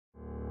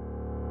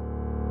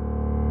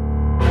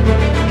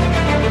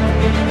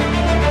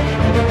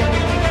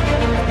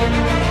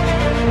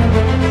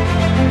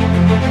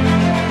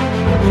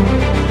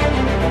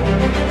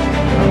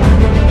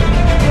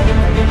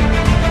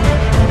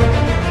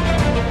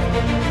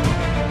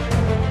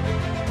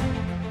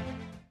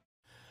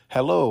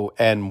Hello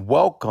and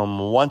welcome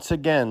once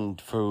again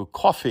to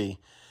Coffee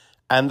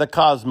and the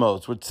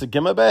Cosmos with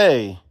Sagima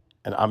Bay.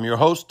 And I'm your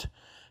host,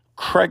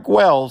 Craig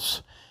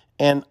Wells.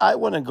 And I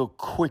want to go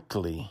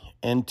quickly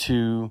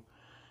into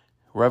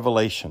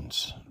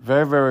Revelations.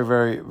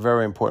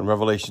 Very important.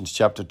 Revelations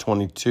chapter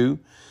 22.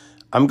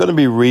 I'm going to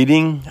be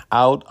reading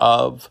out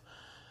of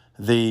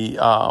the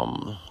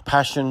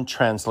Passion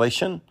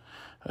Translation.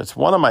 It's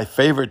one of my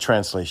favorite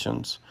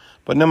translations.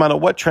 But no matter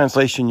what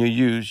translation you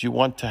use, you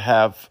want to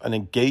have an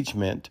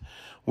engagement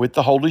with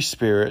the Holy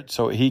Spirit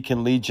so he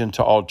can lead you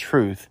into all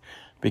truth,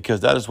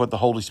 because that is what the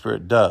Holy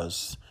Spirit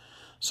does.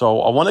 So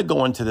I want to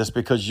go into this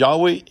because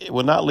Yahweh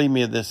will not leave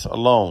me this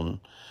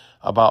alone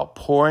about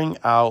pouring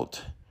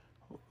out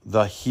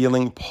the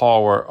healing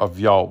power of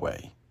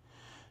Yahweh.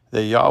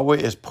 That Yahweh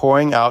is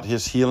pouring out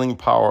his healing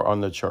power on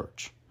the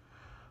church.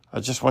 I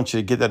just want you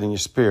to get that in your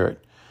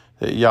spirit,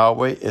 that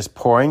Yahweh is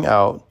pouring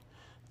out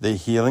the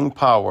healing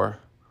power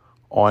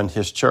on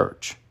his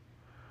church.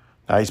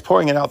 Now, he's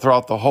pouring it out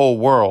throughout the whole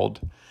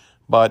world,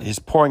 but he's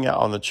pouring it out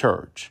on the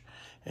church.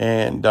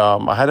 And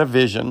I had a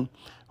vision,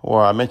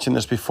 or I mentioned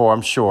this before,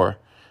 I'm sure,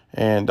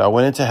 and I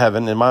went into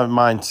heaven in my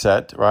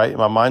mindset, right,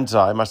 my mind's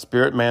eye, my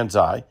spirit man's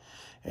eye,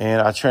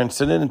 and I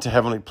transcended into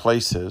heavenly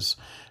places,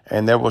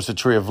 and there was a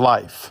tree of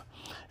life.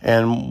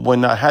 And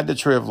when I had the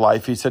tree of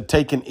life, he said,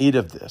 take and eat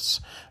of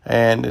this.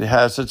 And it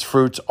has its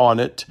fruits on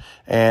it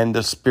and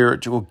the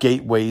spiritual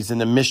gateways and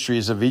the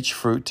mysteries of each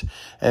fruit.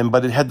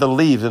 But it had the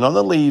leaves. And on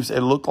the leaves,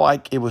 it looked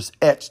like it was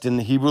etched in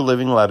the Hebrew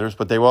living letters,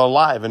 but they were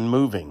alive and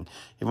moving.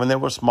 Even they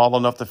were small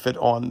enough to fit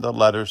on the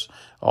letters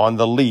on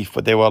the leaf,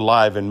 but they were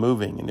alive and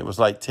moving. And it was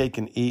like, take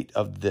and eat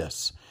of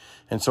this.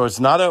 And so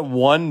it's not a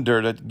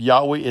wonder that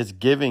Yahweh is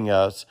giving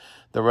us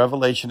the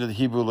revelation of the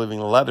Hebrew living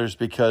letters,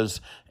 because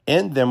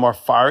in them are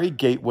fiery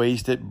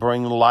gateways that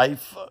bring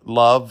life,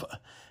 love,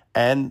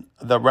 and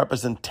the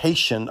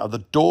representation of the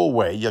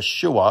doorway,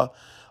 Yeshua,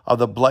 of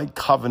the blood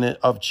covenant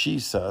of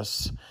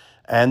Jesus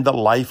and the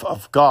life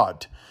of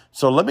God.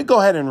 So let me go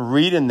ahead and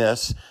read in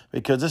this,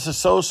 because this is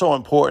so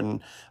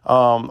important.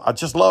 I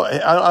just love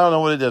it. I don't know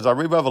what it is. I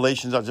read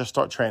Revelations. I just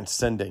start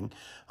transcending.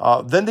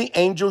 Then the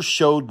angel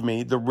showed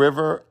me the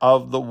river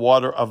of the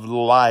water of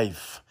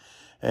life.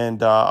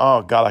 And,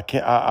 oh God,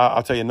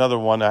 I'll tell you another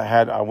one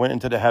I went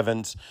into the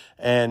heavens,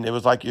 and it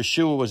was like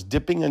Yeshua was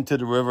dipping into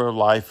the river of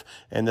life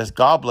in this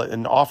goblet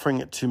and offering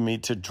it to me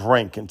to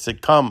drink, and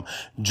said, come,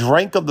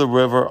 drink of the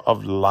river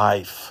of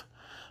life.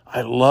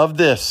 I love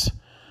this.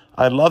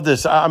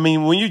 I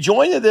mean, when you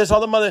join this, all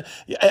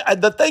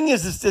the thing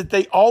is that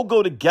they all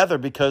go together,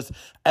 because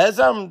as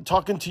I'm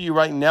talking to you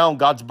right now,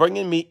 God's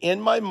bringing me in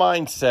my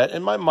mindset,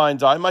 in my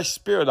mind's eye, my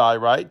spirit eye,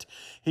 right?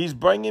 He's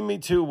bringing me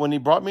to when he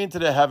brought me into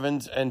the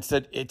heavens and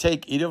said,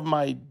 eat of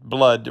my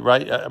blood,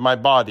 right? My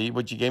body,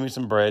 which he gave me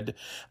some bread,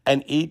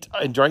 and eat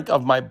and drink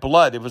of my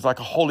blood. It was like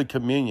a holy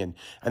communion.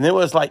 And then it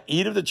was like,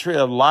 eat of the tree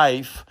of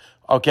life,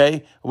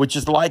 okay, which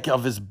is like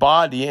of his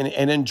body,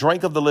 and then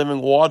drink of the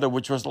living water,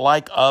 which was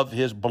like of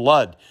his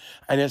blood.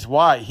 And it's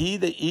why he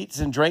that eats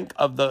and drink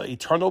of the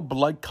eternal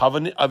blood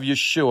covenant of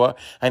Yeshua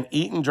and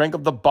eat and drink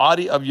of the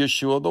body of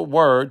Yeshua, the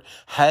word,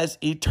 has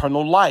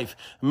eternal life,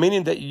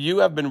 meaning that you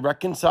have been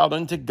reconciled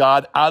unto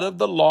God out of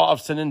the law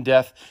of sin and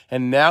death,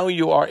 and now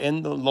you are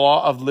in the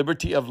law of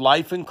liberty of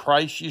life in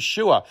Christ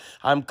Yeshua.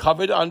 I'm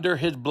covered under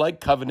his blood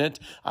covenant.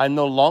 I'm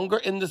no longer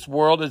in this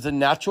world as a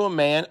natural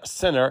man,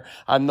 sinner.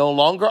 I'm no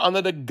longer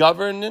under the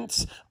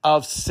governance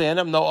of sin.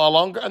 I'm no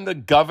longer under the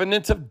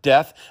governance of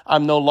death.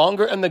 I'm no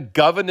longer in the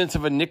governance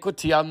of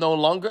iniquity. I'm no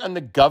longer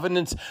under the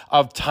governance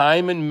of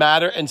time and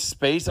matter and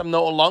space. I'm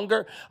no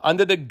longer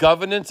under the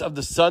governance of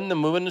the sun, the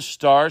moon, and the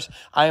stars.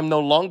 I am no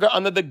longer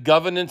under the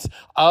governance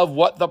of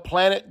what the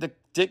planet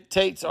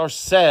dictates or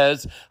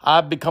says.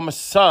 I become a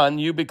son.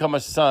 You become a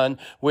son.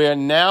 We are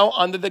now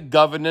under the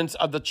governance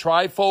of the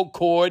trifold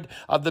cord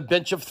of the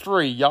bench of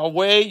three: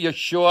 Yahweh,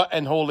 Yeshua,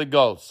 and Holy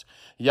Ghost.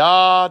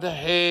 Yad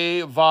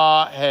He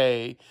Va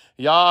He,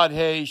 Yad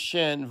He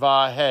Shin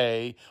Va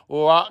He,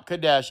 Urak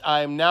Kadesh.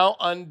 I am now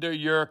under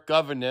your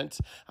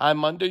governance.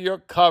 I'm under your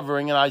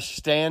covering, and I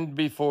stand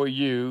before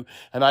you,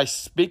 and I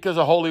speak as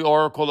a holy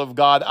oracle of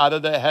God out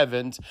of the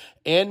heavens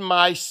in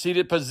my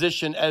seated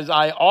position as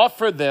I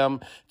offer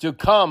them to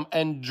come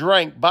and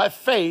drink by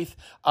faith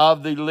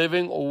of the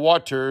living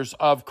waters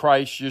of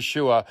Christ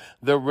Yeshua,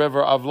 the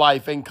river of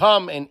life, and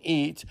come and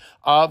eat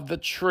of the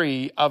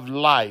tree of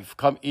life.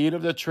 Come eat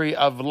of the tree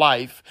of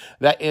life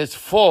that is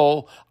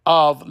full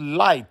of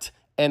light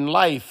and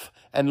life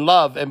and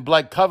love and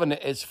blood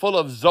covenant. It's full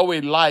of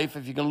Zoe life.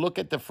 If you can look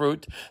at the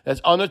fruit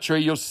that's on the tree,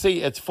 you'll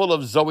see it's full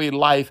of Zoe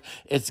life.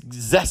 It's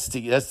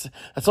zesty. That's the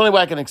only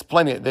way I can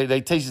explain it.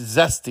 They taste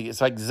zesty. It's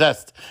like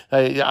zest.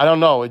 I don't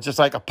know. It's just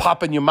like a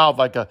pop in your mouth,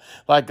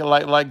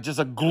 like just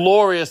a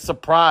glorious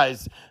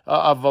surprise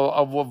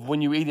of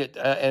when you eat it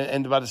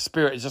and by the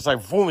Spirit. It's just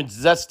like boom, it's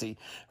zesty,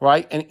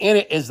 right? And in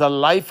it is the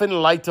life and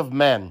light of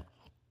man.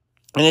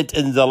 And it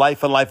is the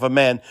life and life of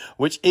man,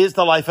 which is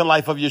the life and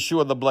life of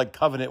Yeshua, the blood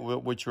covenant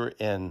which we're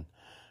in.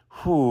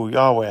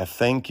 Yahweh, I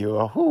thank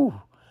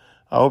you.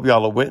 I hope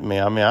y'all are with me.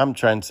 I mean, I'm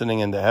transcending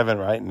into heaven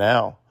right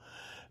now.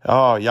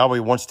 Oh, Yahweh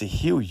wants to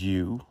heal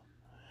you.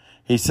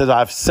 He says,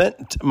 I've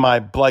sent my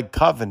blood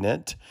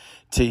covenant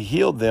to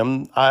heal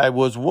them. I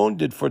was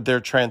wounded for their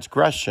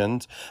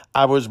transgressions.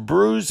 I was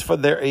bruised for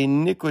their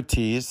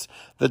iniquities.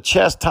 The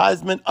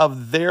chastisement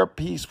of their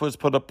peace was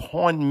put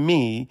upon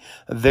me.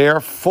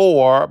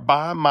 Therefore,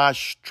 by my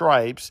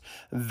stripes,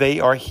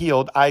 they are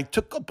healed. I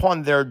took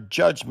upon their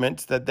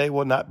judgments that they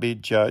will not be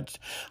judged.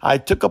 I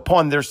took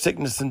upon their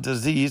sickness and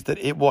disease that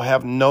it will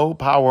have no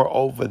power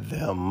over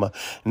them.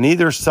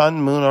 Neither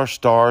sun, moon, or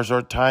stars,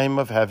 or time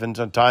of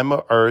heavens, or time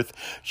of earth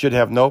should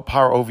have no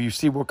power over you.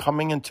 See, we're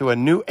coming into a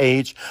new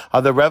age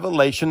of the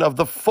revelation of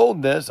the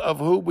fullness of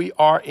who we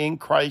are in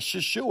Christ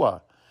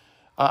Yeshua.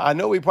 I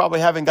know we probably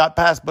haven't got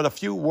past but a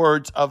few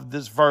words of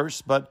this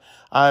verse, but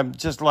I'm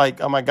just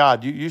like, oh my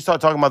God, you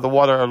start talking about the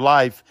water of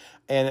life,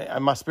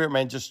 and my spirit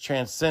man just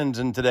transcends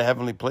into the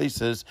heavenly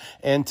places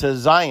and to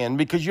Zion,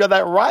 because you have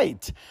that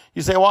right.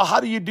 You say, well, how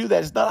do you do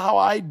that? It's not how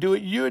I do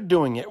it. You're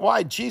doing it.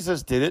 Why?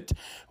 Jesus did it.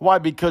 Why?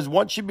 Because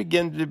once you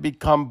begin to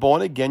become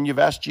born again, you've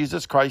asked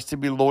Jesus Christ to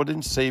be Lord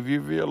and Savior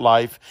of your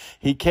life.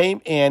 He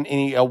came in and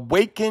he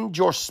awakened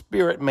your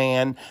spirit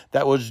man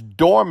that was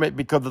dormant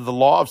because of the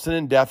law of sin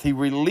and death. He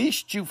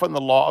released you from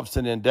the law of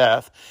sin and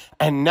death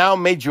and now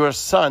made you a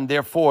son.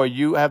 Therefore,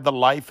 you have the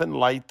life and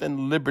light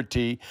and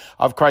liberty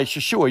of Christ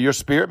Yeshua. Your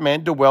spirit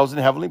man dwells in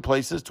heavenly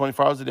places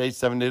 24 hours a day,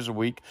 7 days a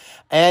week,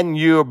 and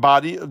your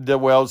body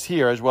dwells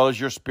here as well as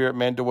your spirit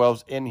man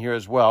dwells in here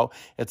as well.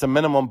 It's a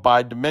minimum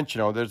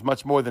bidimensional. There's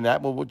much more than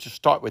that. Well, we'll just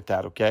start with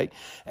that, okay?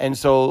 And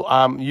so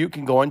you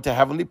can go into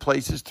heavenly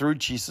places through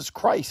Jesus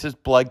Christ, his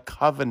blood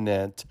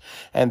covenant,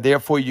 and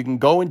therefore you can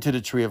go into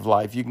the tree of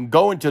life. You can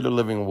go into the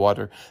living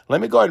water. Let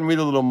me go ahead and read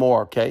a little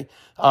more, okay?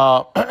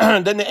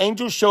 Then the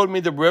angel showed me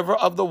the river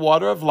of the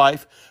water of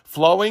life,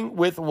 flowing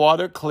with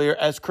water clear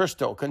as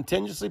crystal,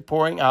 continuously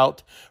pouring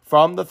out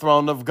from the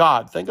throne of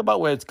God. Think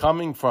about where it's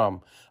coming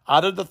from.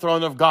 Out of the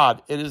throne of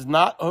God. It is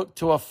not hooked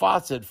to a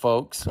faucet,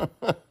 folks.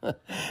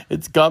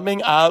 It's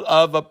coming out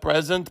of a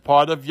present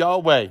part of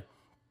Yahweh.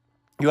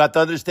 You have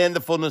to understand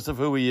the fullness of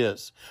who he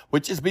is,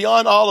 which is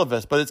beyond all of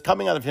us, but it's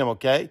coming out of him,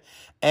 okay?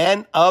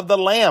 And of the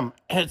Lamb.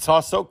 It's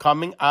also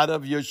coming out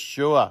of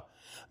Yeshua.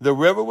 The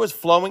river was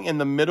flowing in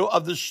the middle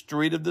of the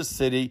street of the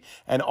city,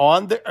 and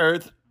on the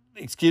earth,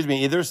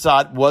 either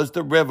side was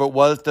the river,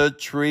 was the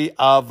tree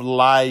of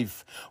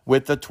life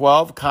with the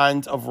 12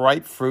 kinds of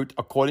ripe fruit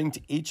according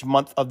to each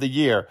month of the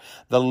year.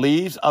 The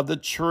leaves of the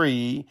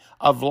tree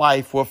of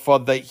life were for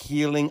the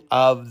healing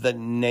of the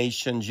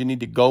nations. You need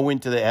to go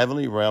into the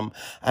heavenly realm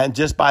and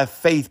just by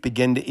faith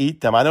begin to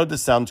eat them. I know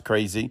this sounds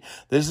crazy.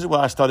 This is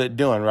what I started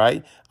doing,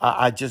 right?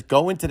 I just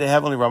go into the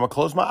heavenly realm. I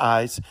close my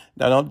eyes.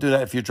 Now, don't do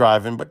that if you're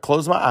driving, but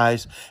close my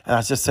eyes. And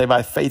I just say,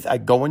 by faith, I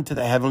go into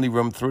the heavenly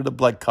realm through the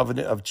blood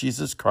covenant of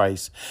Jesus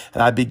Christ.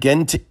 And I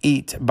begin to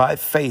eat by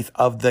faith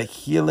of the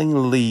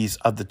healing leaves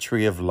of the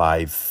tree of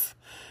life.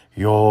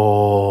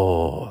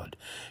 Yod,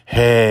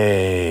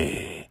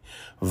 hey,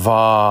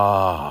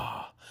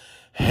 va,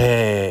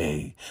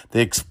 hey.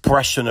 The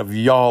expression of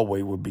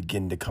Yahweh will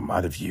begin to come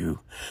out of you.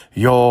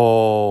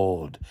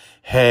 Yod,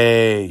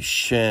 hey,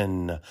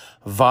 shin,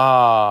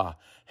 va,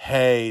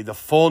 hey, the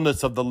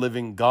fullness of the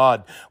living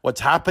God.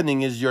 What's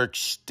happening is you're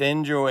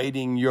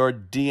extenuating your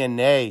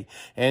DNA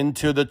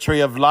into the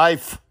tree of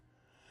life.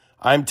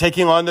 I'm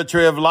taking on the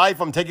tree of life.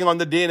 I'm taking on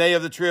the DNA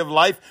of the tree of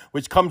life,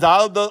 which comes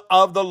out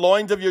of the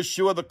loins of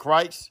Yeshua the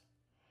Christ.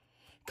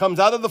 Comes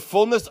out of the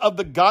fullness of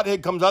the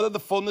Godhead, comes out of the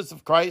fullness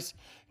of Christ,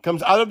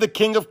 comes out of the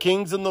King of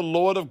Kings and the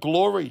Lord of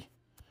Glory.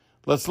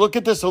 Let's look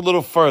at this a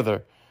little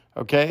further,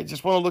 okay?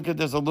 Just want to look at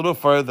this a little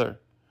further.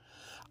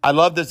 I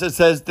love this. It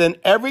says, then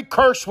every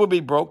curse will be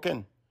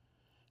broken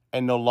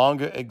and no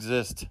longer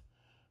exist,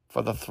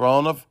 for the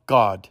throne of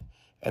God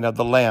and of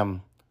the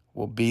Lamb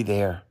will be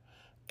there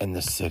in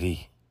the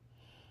city.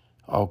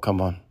 Oh, come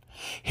on.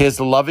 His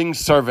loving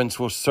servants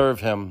will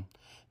serve him.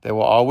 They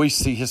will always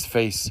see his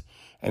face,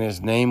 and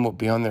his name will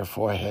be on their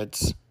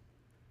foreheads.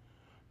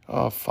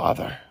 Oh,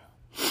 Father,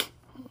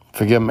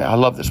 forgive me. I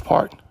love this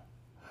part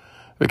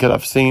because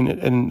I've seen it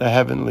in the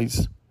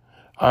heavenlies.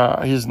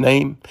 His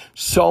name,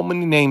 so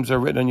many names are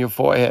written on your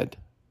forehead.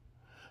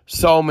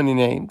 So many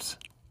names.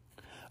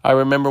 I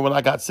remember when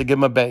I got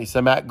Sigma Bay,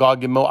 Samat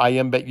Gog Gimo, I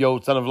am Bet Yo,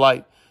 son of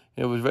light.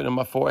 It was written on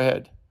my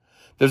forehead.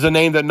 There's a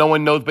name that no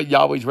one knows but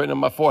Yahweh's written on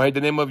my forehead.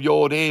 The name of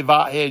Yod He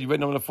Vahed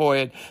written on the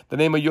forehead. The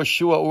name of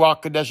Yeshua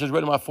Urak Kadesh is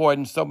written on my forehead,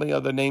 and so many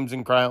other names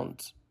and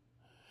crowns.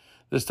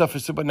 This stuff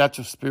is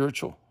supernatural,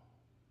 spiritual.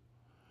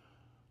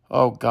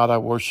 Oh God, I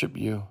worship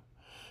you.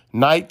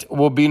 Night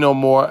will be no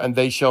more, and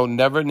they shall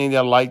never need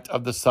the light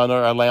of the sun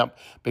or a lamp,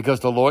 because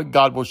the Lord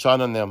God will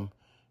shine on them,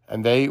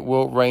 and they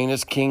will reign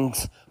as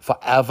kings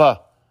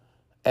forever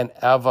and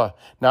ever.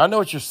 Now, I know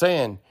what you're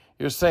saying.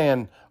 You're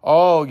saying,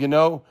 oh,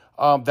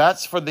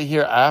 that's for the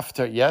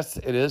hereafter. Yes,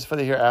 it is for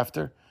the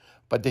hereafter,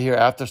 but the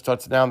hereafter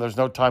starts now. There's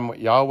no time with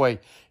Yahweh.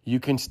 You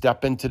can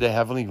step into the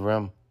heavenly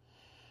realm.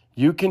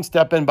 You can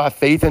step in by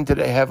faith into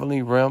the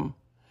heavenly realm.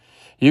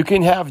 You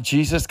can have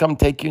Jesus come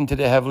take you into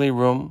the heavenly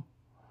realm.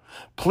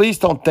 Please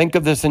don't think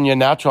of this in your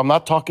natural. I'm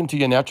not talking to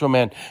your natural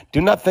man.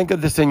 Do not think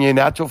of this in your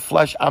natural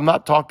flesh. I'm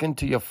not talking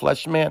to your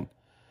flesh man.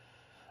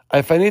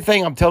 If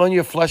anything, I'm telling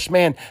you, flesh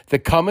man, to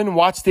come and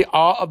watch the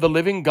awe of the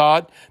living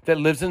God that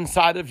lives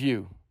inside of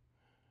you.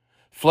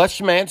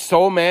 Flesh man,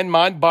 soul man,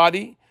 mind,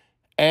 body,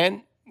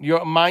 and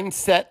your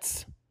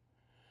mindsets.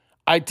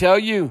 I tell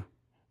you,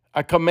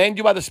 I command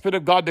you by the Spirit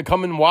of God to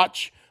come and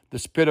watch the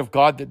Spirit of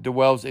God that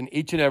dwells in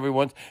each and every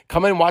one.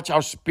 Come and watch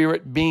our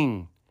spirit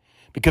being.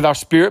 Because our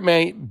spirit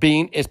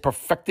being is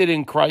perfected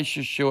in Christ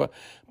Yeshua.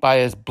 By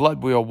his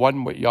blood, we are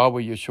one with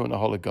Yahweh, Yeshua, and the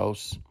Holy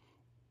Ghost.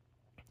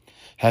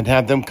 And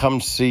have them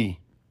come see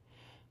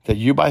that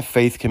you by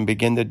faith can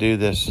begin to do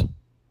this.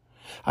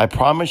 I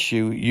promise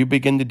you, you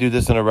begin to do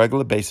this on a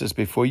regular basis.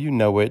 Before you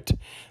know it,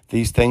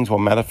 these things will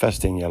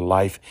manifest in your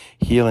life.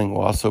 Healing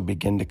will also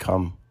begin to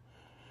come.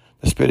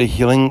 The Spirit of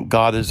healing,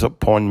 God, is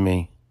upon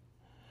me.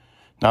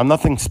 Now, I'm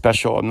nothing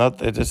special.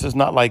 This is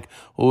not like,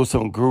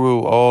 some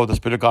guru, the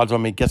Spirit of God's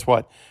on me. Guess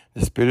what?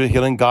 The Spirit of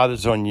healing, God,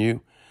 is on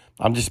you.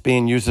 I'm just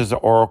being used as an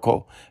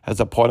oracle, as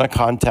a point of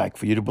contact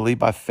for you to believe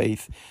by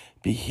faith.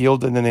 Be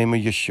healed in the name of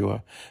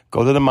Yeshua.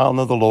 Go to the mountain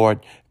of the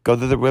Lord. Go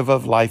to the river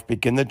of life.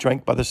 Begin to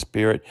drink by the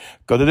Spirit.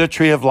 Go to the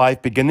tree of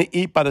life. Begin to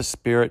eat by the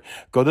Spirit.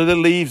 Go to the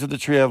leaves of the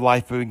tree of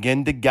life.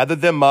 Begin to gather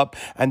them up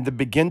and to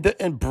begin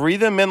to and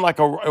breathe them in like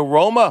an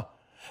aroma.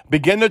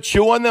 Begin to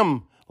chew on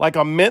them like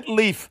a mint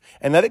leaf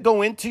and let it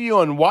go into you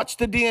and watch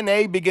the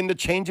DNA begin to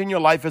change in your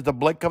life as the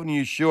blood covenant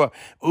of Yeshua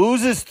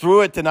oozes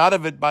through it and out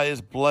of it by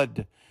his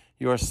blood.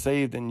 You are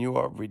saved and you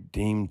are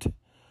redeemed.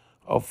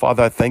 Oh,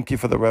 Father, I thank you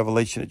for the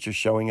revelation that you're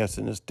showing us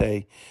in this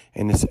day,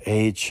 in this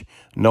age.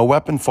 No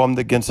weapon formed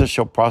against us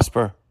shall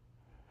prosper.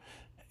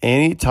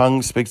 Any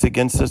tongue speaks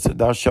against us that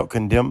thou shalt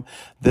condemn.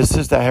 This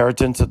is the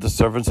inheritance of the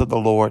servants of the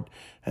Lord,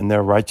 and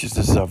their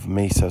righteousness of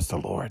me, says the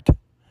Lord.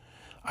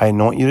 I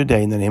anoint you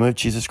today in the name of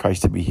Jesus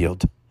Christ to be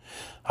healed.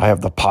 I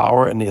have the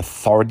power and the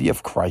authority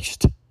of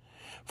Christ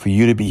for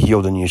you to be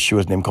healed in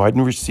Yeshua's name. Go ahead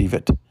and receive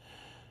it.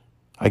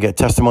 I get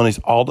testimonies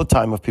all the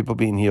time of people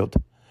being healed.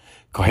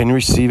 Go ahead and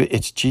receive it.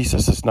 It's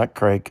Jesus. It's not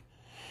Craig.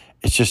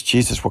 It's just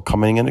Jesus. We're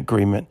coming in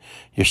agreement.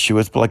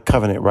 Yeshua's blood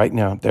covenant right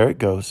now. There it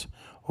goes.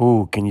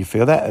 Ooh, can you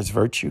feel that as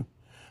virtue?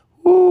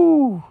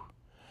 Ooh,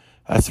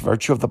 that's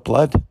virtue of the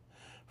blood.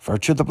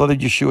 Virtue of the blood of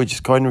Yeshua.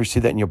 Just go ahead and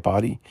receive that in your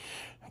body.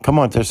 Come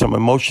on, there's some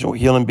emotional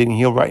healing being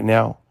healed right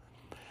now.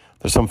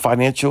 There's some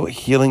financial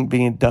healing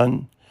being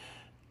done.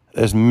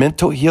 There's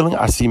mental healing.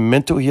 I see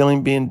mental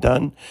healing being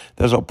done.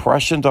 There's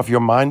oppressions of your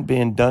mind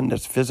being done.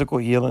 There's physical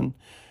healing.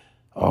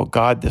 Oh,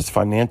 God, this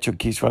financial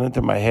keeps running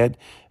through my head,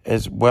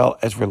 as well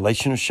as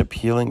relationship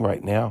healing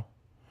right now.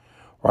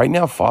 Right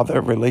now, Father,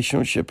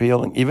 relationship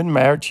healing, even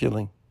marriage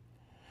healing.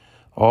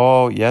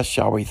 Oh, yes,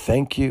 Yahweh,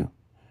 thank you.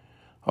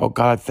 Oh,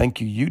 God, thank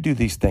you. You do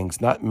these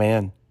things, not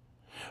man.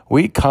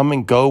 We come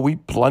and go, we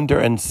plunder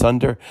and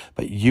sunder,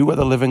 but you are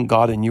the living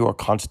God and you are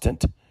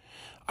constant.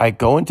 I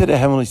go into the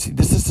heavenly sea.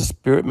 This is the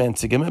spirit man,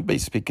 Sigimabay,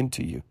 speaking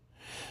to you.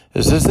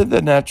 This isn't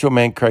the natural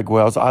man, Craig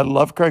Wells. I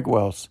love Craig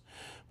Wells.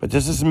 But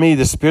this is me,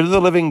 the Spirit of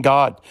the living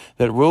God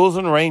that rules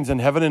and reigns in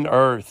heaven and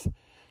earth.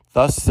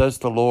 Thus says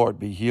the Lord,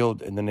 be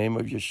healed in the name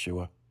of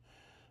Yeshua.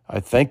 I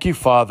thank you,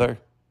 Father.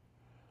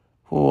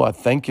 Oh, I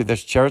thank you.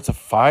 There's chariots of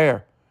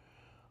fire.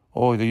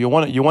 Oh, you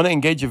want to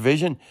engage your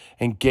vision?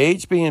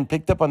 Engage being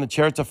picked up on the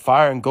chariots of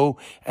fire and go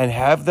and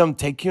have them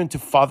take you into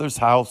Father's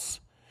house.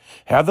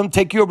 Have them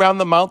take you around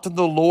the mountain of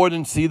the Lord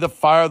and see the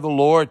fire of the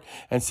Lord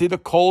and see the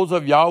coals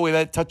of Yahweh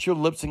that touch your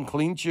lips and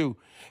cleanse you.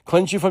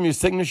 Cleanse you from your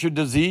sickness, your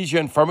disease, your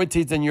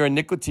infirmities, and your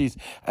iniquities,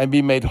 and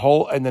be made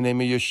whole in the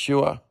name of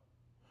Yeshua.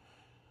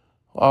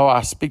 Oh,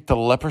 I speak to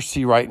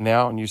leprosy right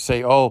now, and you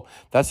say, oh,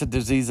 that's a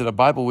disease of the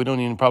Bible. We don't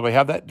even probably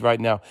have that right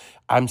now.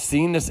 I'm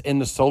seeing this in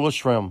the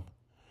soulish realm.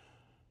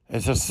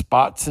 It's just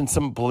spots and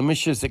some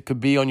blemishes that could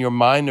be on your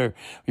mind or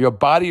your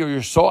body or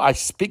your soul. I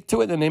speak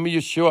to it in the name of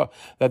Yeshua,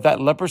 that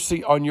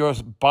leprosy on your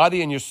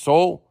body and your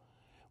soul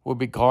will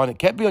be gone. It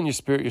can't be on your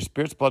spirit. Your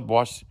spirit's blood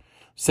washed.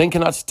 Sin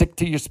cannot stick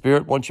to your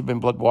spirit once you've been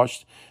blood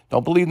washed.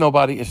 Don't believe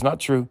nobody. It's not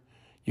true.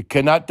 You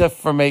cannot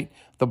deformate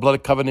the blood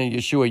of covenant of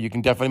Yeshua. You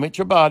can deformate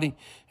your body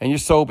and your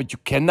soul, but you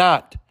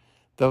cannot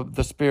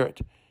the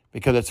spirit,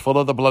 because it's full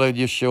of the blood of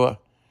Yeshua.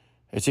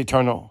 It's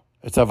eternal.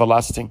 It's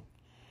everlasting.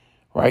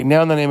 Right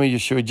now, in the name of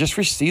Yeshua, just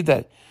receive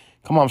that.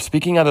 Come on, I'm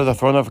speaking out of the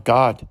throne of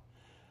God.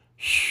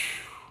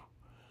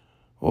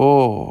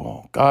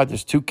 Oh, God,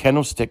 there's 2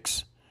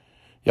 candlesticks.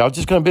 Y'all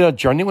just going to be on a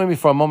journey with me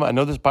for a moment. I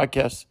know this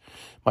podcast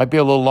might be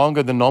a little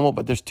longer than normal,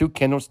 but there's 2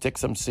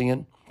 candlesticks I'm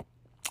seeing,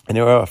 and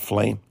they are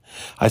aflame.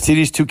 I see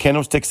these 2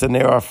 candlesticks, and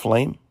they are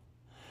aflame.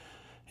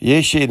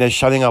 Yeshi, and they're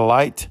shining a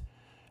light.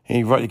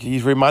 And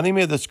he's reminding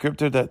me of the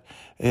scripture that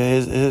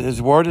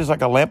his word is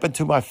like a lamp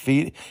unto my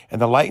feet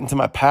and the light into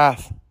my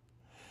path.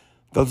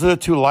 Those are the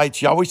 2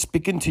 lights. Yahweh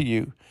speaking to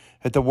you.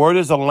 That the word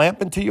is a lamp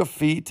unto your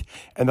feet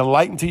and the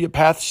light into your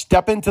path.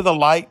 Step into the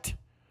light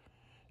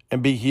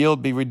and be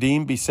healed, be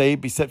redeemed, be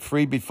saved, be set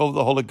free, be full of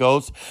the Holy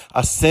Ghost,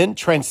 ascend,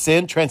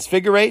 transcend,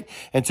 transfigurate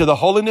into the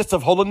holiness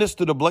of holiness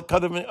through the blood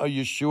covenant of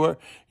Yeshua.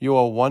 You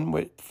are one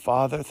with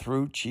Father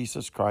through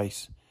Jesus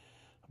Christ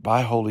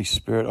by Holy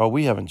Spirit. Oh,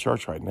 we have in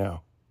church right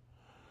now.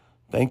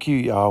 Thank you,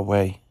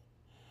 Yahweh.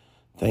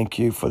 Thank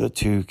you for the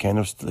two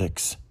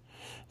candlesticks.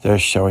 They're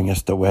showing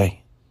us the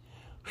way.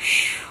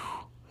 Whew.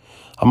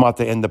 I'm about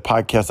to end the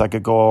podcast. I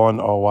could go on.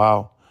 Oh,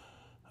 wow.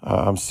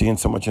 I'm seeing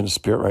so much in the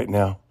Spirit right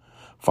now.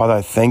 Father,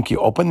 I thank you.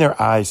 Open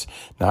their eyes.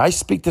 Now, I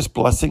speak this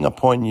blessing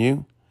upon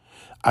you.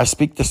 I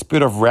speak the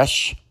spirit of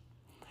Resh.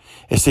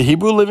 It's the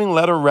Hebrew living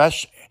letter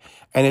Resh,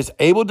 and it's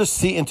able to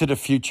see into the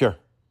future.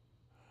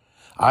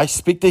 I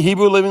speak the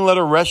Hebrew living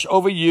letter Resh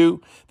over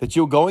you, that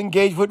you'll go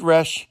engage with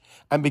Resh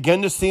and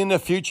begin to see in the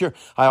future.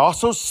 I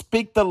also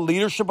speak the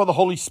leadership of the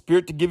Holy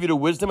Spirit to give you the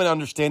wisdom and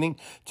understanding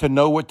to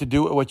know what to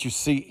do with what you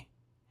see.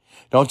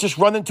 Don't just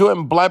run into it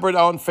and blabber it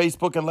out on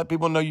Facebook and let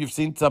people know you've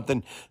seen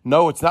something.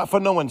 No, it's not for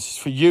no one. It's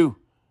for you.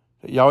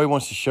 Yahweh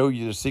wants to show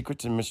you the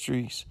secrets and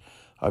mysteries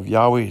of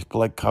Yahweh's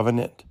blood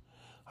covenant.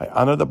 I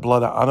honor the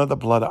blood. I honor the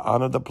blood. I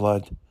honor the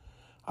blood.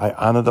 I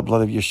honor the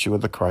blood of Yeshua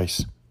the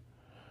Christ.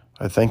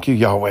 I thank you,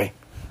 Yahweh.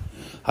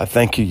 I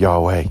thank you,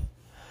 Yahweh.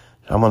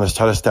 I'm going to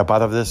try to step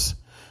out of this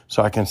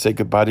so I can say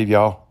goodbye to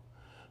y'all.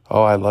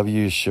 Oh, I love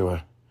you,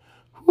 Yeshua.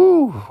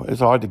 Whew, it's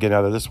hard to get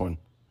out of this one.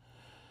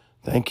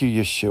 Thank you,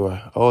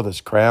 Yeshua. Oh,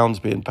 there's crowns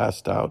being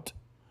passed out.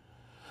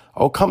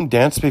 Oh, come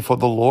dance before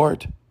the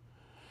Lord.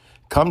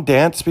 Come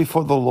dance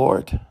before the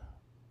Lord.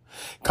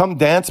 Come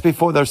dance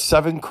before there's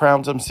 7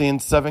 crowns. I'm seeing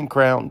 7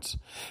 crowns.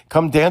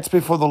 Come dance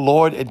before the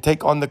Lord and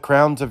take on the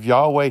crowns of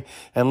Yahweh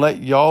and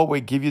let Yahweh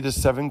give you the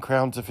 7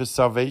 crowns of his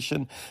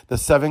salvation, the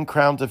 7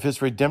 crowns of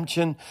his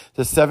redemption,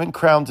 the 7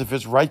 crowns of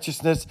his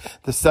righteousness,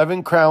 the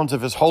 7 crowns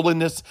of his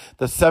holiness,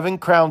 the 7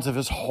 crowns of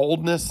his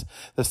wholeness,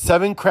 the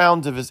 7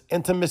 crowns of his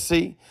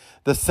intimacy,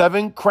 the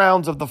 7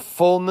 crowns of the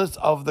fullness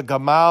of the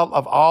Gamal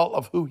of all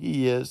of who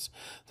he is,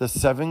 the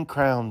 7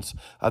 crowns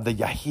of the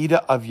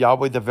Yahida of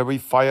Yahweh, the very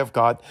fire of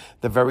God,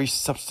 the very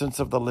substance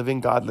of the living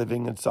God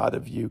living inside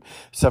of you.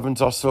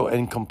 7's also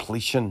in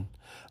completion.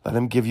 Let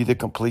him give you the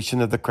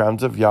completion of the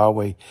crowns of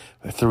Yahweh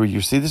through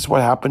you. See, this is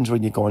what happens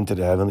when you go into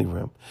the heavenly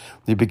realm.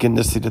 You begin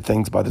to see the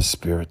things by the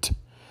Spirit.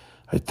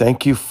 I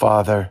thank you,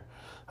 Father.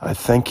 I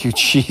thank you,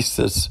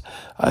 Jesus.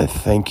 I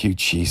thank you,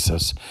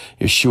 Jesus.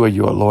 Yeshua,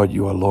 you are Lord.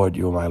 You are Lord.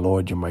 You are my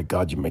Lord. You're my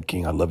God. You're my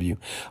King. I love you.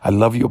 I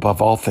love you above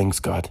all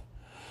things, God.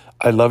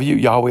 I love you,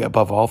 Yahweh,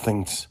 above all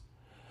things.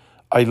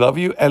 I love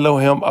you,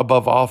 Elohim,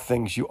 above all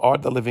things. You are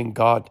the living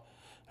God.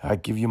 I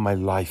give you my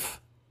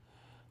life.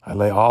 I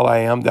lay all I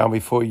am down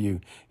before you.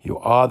 You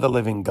are the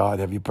living God.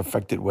 Have you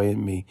perfected way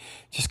in me?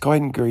 Just go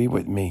ahead and agree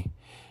with me.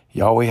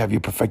 Yahweh, have you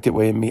perfected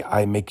way in me?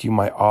 I make you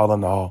my all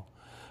in all.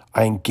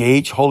 I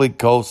engage Holy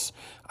Ghost.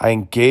 I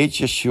engage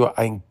Yeshua.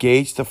 I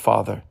engage the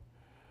Father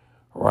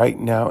right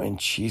now in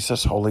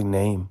Jesus' holy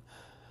name.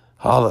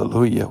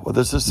 Hallelujah. Well,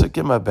 this is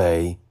Sigma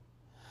Bay.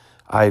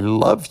 I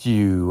love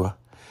you.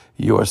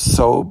 You are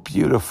so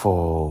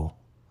beautiful,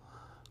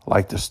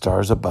 like the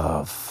stars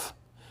above.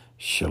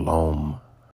 Shalom.